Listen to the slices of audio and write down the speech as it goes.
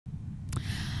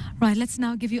Right, let's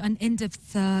now give you an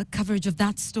in-depth coverage of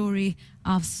that story.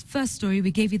 Our first story, we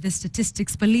gave you the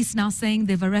statistics. Police now saying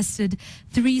they've arrested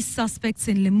 3 suspects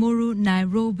in Limuru,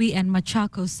 Nairobi and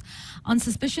Machakos on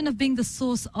suspicion of being the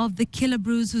source of the killer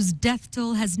brews, whose death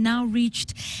toll has now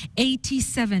reached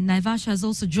 87. Naivasha has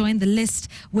also joined the list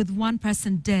with 1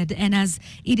 person dead. And as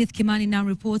Edith Kimani now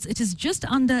reports, it is just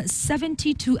under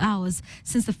 72 hours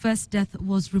since the first death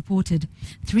was reported.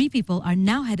 3 people are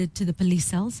now headed to the police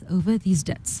cells over these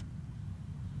deaths.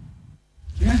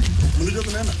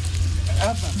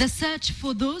 The search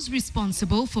for those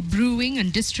responsible for brewing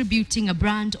and distributing a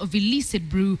brand of illicit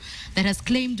brew that has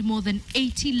claimed more than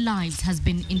 80 lives has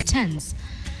been intense.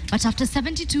 But after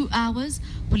 72 hours,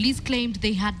 police claimed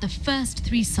they had the first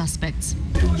 3 suspects.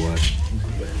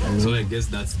 So I guess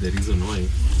that's the reason why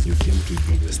you came to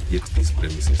investigate these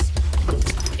premises.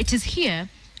 It is here,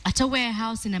 at a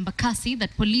warehouse in Embakasi,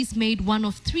 that police made one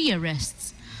of 3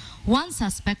 arrests. 1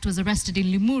 suspect was arrested in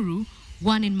Limuru,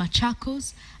 1 in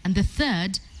Machakos, and the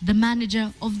 3rd, the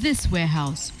manager of this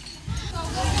warehouse.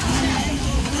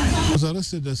 I was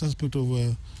arrested as suspect of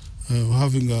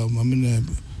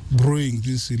brewing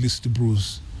these illicit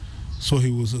brews. So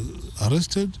he was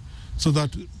arrested so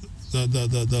that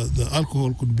the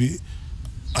alcohol could be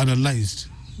analyzed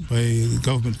by the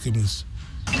government chemists.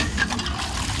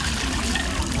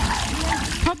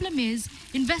 Problem is,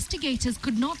 investigators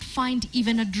could not find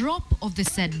even a drop of the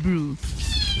said brew.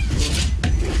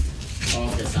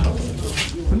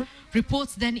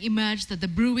 Reports then emerged that the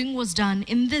brewing was done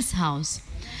in this house,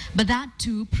 but that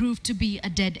too proved to be a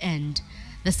dead end.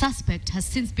 The suspect has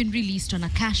since been released on a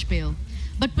cash bail,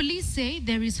 but police say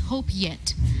there is hope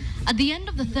yet. At the end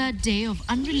of the 3rd day of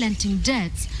unrelenting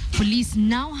deaths, police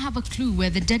now have a clue where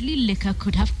the deadly liquor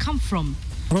could have come from.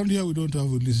 Around here we don't have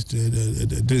illicit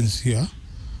dens here.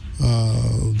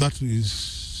 That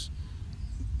is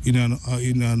in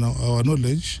our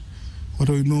knowledge. What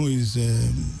we know is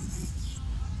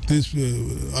this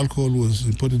alcohol was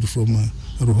imported from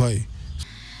Ruhai.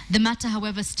 The matter,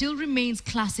 however, still remains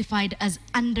classified as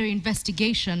under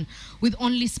investigation, with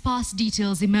only sparse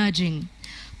details emerging.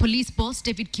 Police boss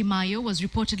David Kimayo was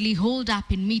reportedly holed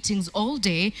up in meetings all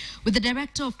day with the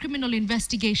Director of Criminal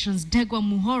Investigations, Degwa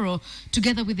Muhoro,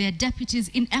 together with their deputies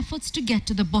in efforts to get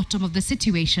to the bottom of the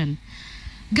situation.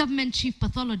 Government Chief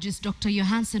Pathologist Dr.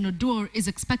 Johansen Odor is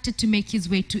expected to make his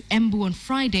way to Embu on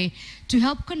Friday to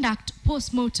help conduct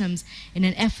post-mortems in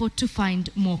an effort to find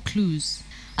more clues.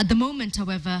 At the moment,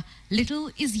 however,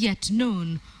 little is yet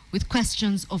known, with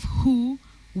questions of who,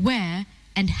 where,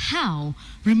 and how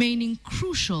remaining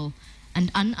crucial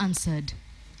and unanswered.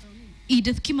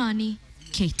 Edith Kimani,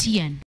 KTN.